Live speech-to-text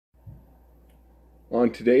On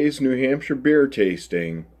today's New Hampshire beer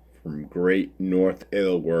tasting from Great North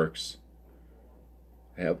Aleworks,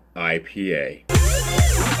 I have IPA.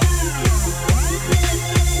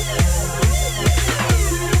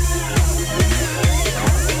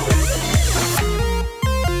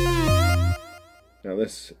 Now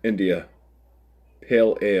this India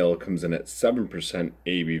Pale Ale comes in at 7%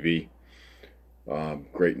 ABV.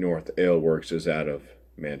 Great North Aleworks is out of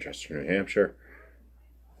Manchester, New Hampshire.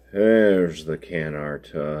 There's the can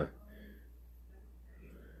art.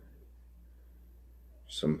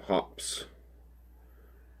 Some hops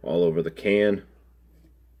all over the can.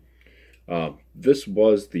 This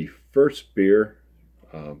was the first beer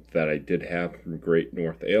that I did have from Great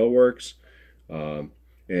North Aleworks,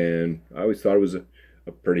 and I always thought it was a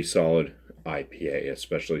pretty solid IPA,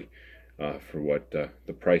 especially for what the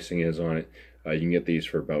pricing is on it. You can get these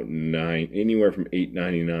for about anywhere from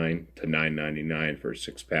 $8.99 to $9.99 for a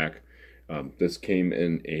 6-pack. This came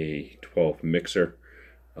in a 12 mixer.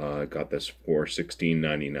 I got this for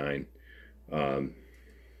 $16.99.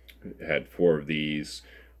 It had 4 of these,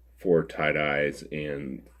 4 tie-dyes,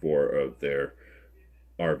 and 4 of their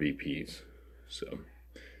RVPs. So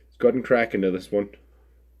let's go ahead and crack into this one.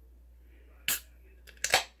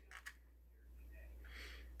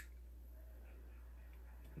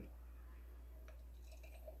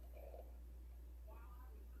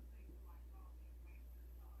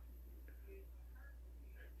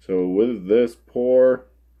 So with this pour,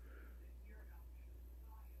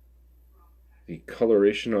 the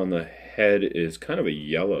coloration on the head is kind of a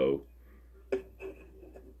yellow.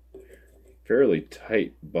 Fairly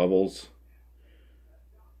tight bubbles.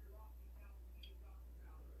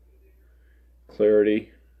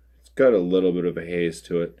 Clarity. It's got a little bit of a haze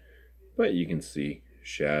to it, but you can see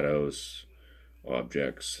shadows,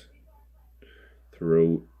 objects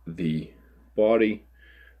through the body.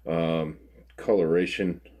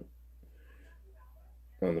 Coloration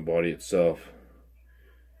on the body itself.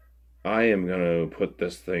 I am going to put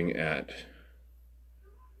this thing at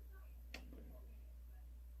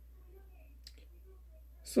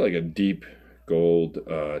it's like a deep gold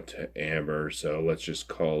to amber, so let's just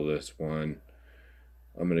call this one,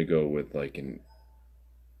 I'm going to go with like an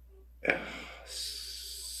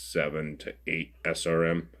 7 to 8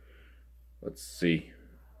 SRM. Let's see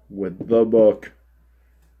with the book.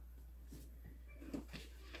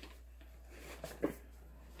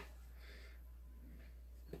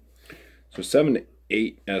 So 7 to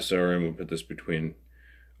 8 SRM, we'll put this between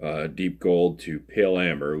deep gold to pale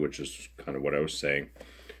amber, which is kind of what I was saying.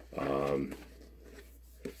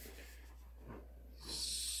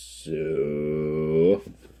 So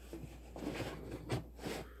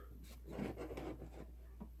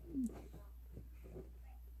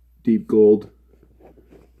deep gold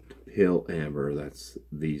to pale amber, that's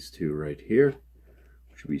these two right here.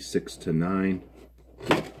 Should be 6 to 9.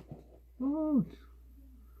 Oh.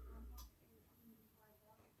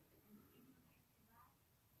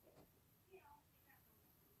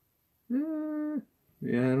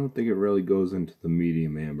 Yeah, I don't think it really goes into the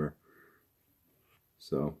medium amber.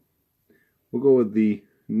 So we'll go with the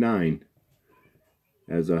 9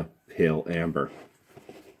 as a pale amber.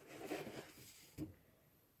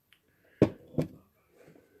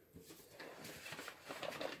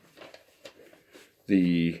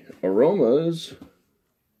 The aromas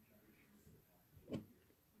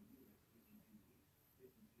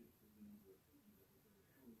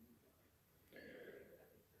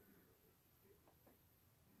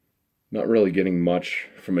not really getting much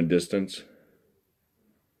from a distance.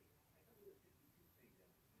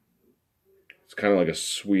 It's kind of like a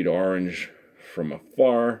sweet orange from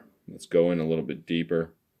afar. Let's go in a little bit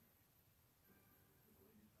deeper.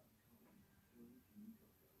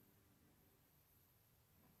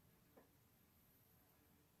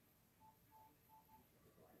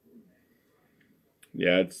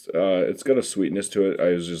 Yeah, it's got a sweetness to it. I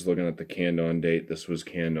was just looking at the canned on date. This was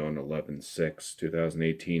canned on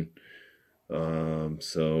 11/6/2018.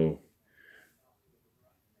 So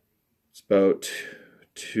it's about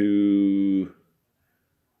two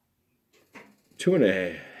and a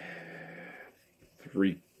half,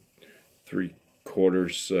 three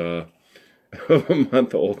quarters of a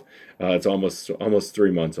month old. It's almost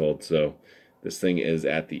 3 months old. So this thing is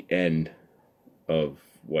at the end of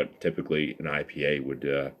what typically an IPA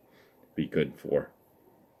would be good for.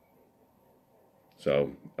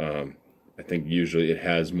 So I think usually it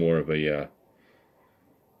has more of a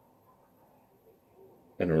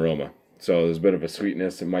an aroma. So there's a bit of a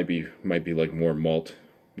sweetness. It might be like more malt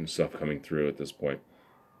and stuff coming through at this point.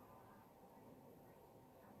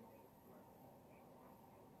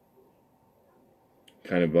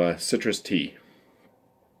 Kind of citrus tea.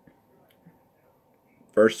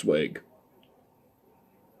 First swig.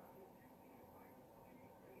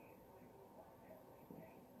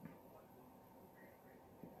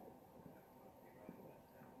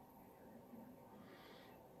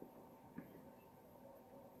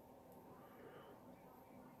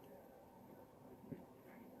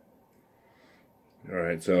 All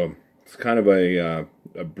right, so it's kind of a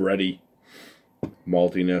bready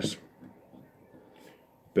maltiness,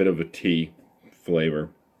 bit of a tea flavor,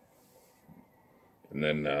 and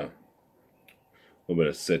then a little bit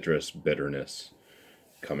of citrus bitterness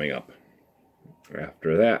coming up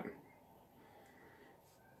after that.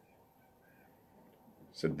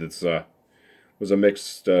 So this was a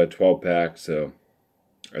mixed 12-pack, so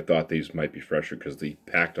I thought these might be fresher because the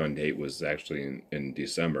packed on date was actually in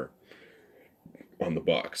December on the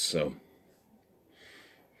box. So,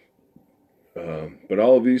 but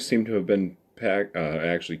all of these seem to have been packed,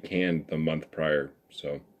 actually canned the month prior.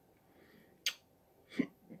 So,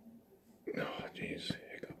 oh jeez,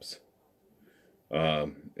 hiccups.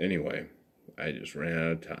 Anyway, I just ran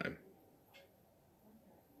out of time.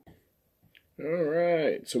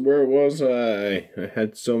 Alright, so where was I? I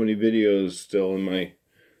had so many videos still in my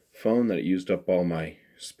phone that it used up all my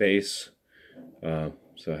space.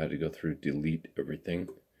 So I had to go through, delete everything.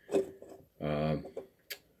 That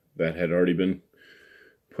had already been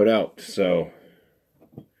put out. So,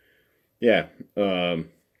 yeah,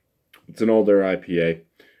 it's an older IPA.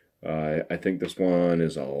 I think this one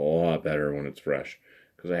is a lot better when it's fresh,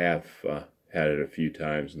 because I have had it a few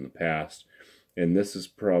times in the past. And this is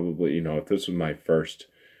probably, if this was my first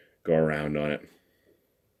go around on it,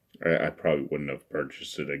 I probably wouldn't have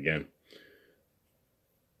purchased it again.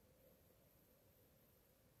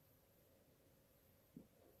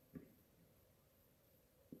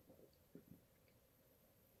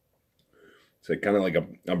 So kind of like a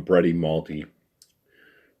bready, malty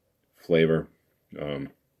flavor.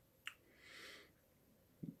 Then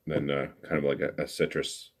kind of like a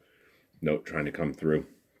citrus note trying to come through.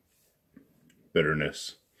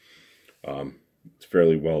 Bitterness. It's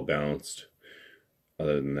fairly well balanced.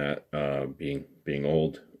 Other than that, being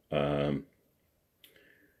old, and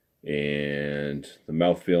the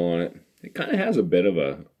mouthfeel on it kind of has a bit of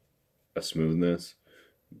a smoothness,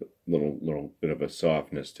 little bit of a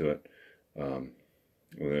softness to it, and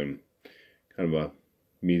then kind of a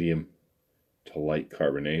medium to light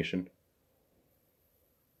carbonation.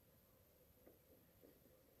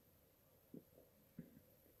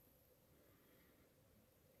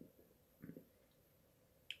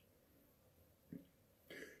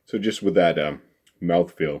 So just with that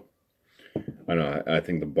mouthfeel, I know I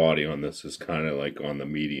think the body on this is kind of like on the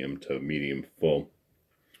medium to medium full.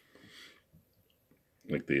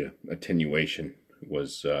 Like the attenuation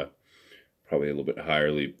was probably a little bit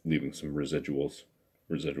higher, leaving some residual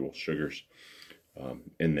sugars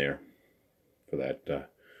in there for that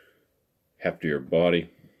heftier body.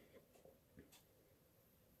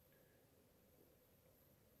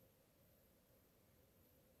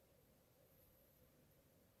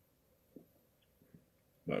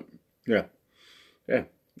 But yeah,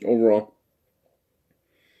 overall,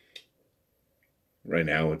 right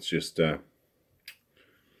now it's just all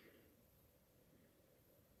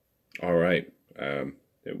right.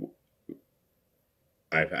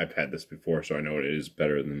 I've had this before, so I know it is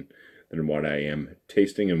better than what I am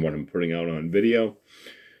tasting and what I'm putting out on video.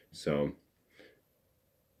 So,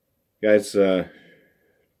 guys,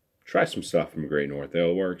 try some stuff from Great North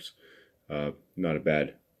Aleworks. Not a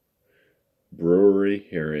bad brewery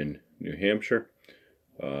here in New Hampshire.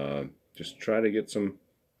 Just try to get some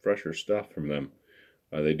fresher stuff from them.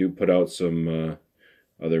 They do put out some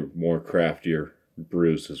other more craftier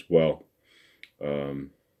brews as well.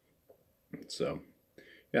 So,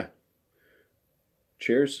 yeah.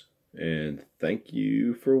 Cheers, and thank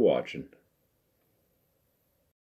you for watching.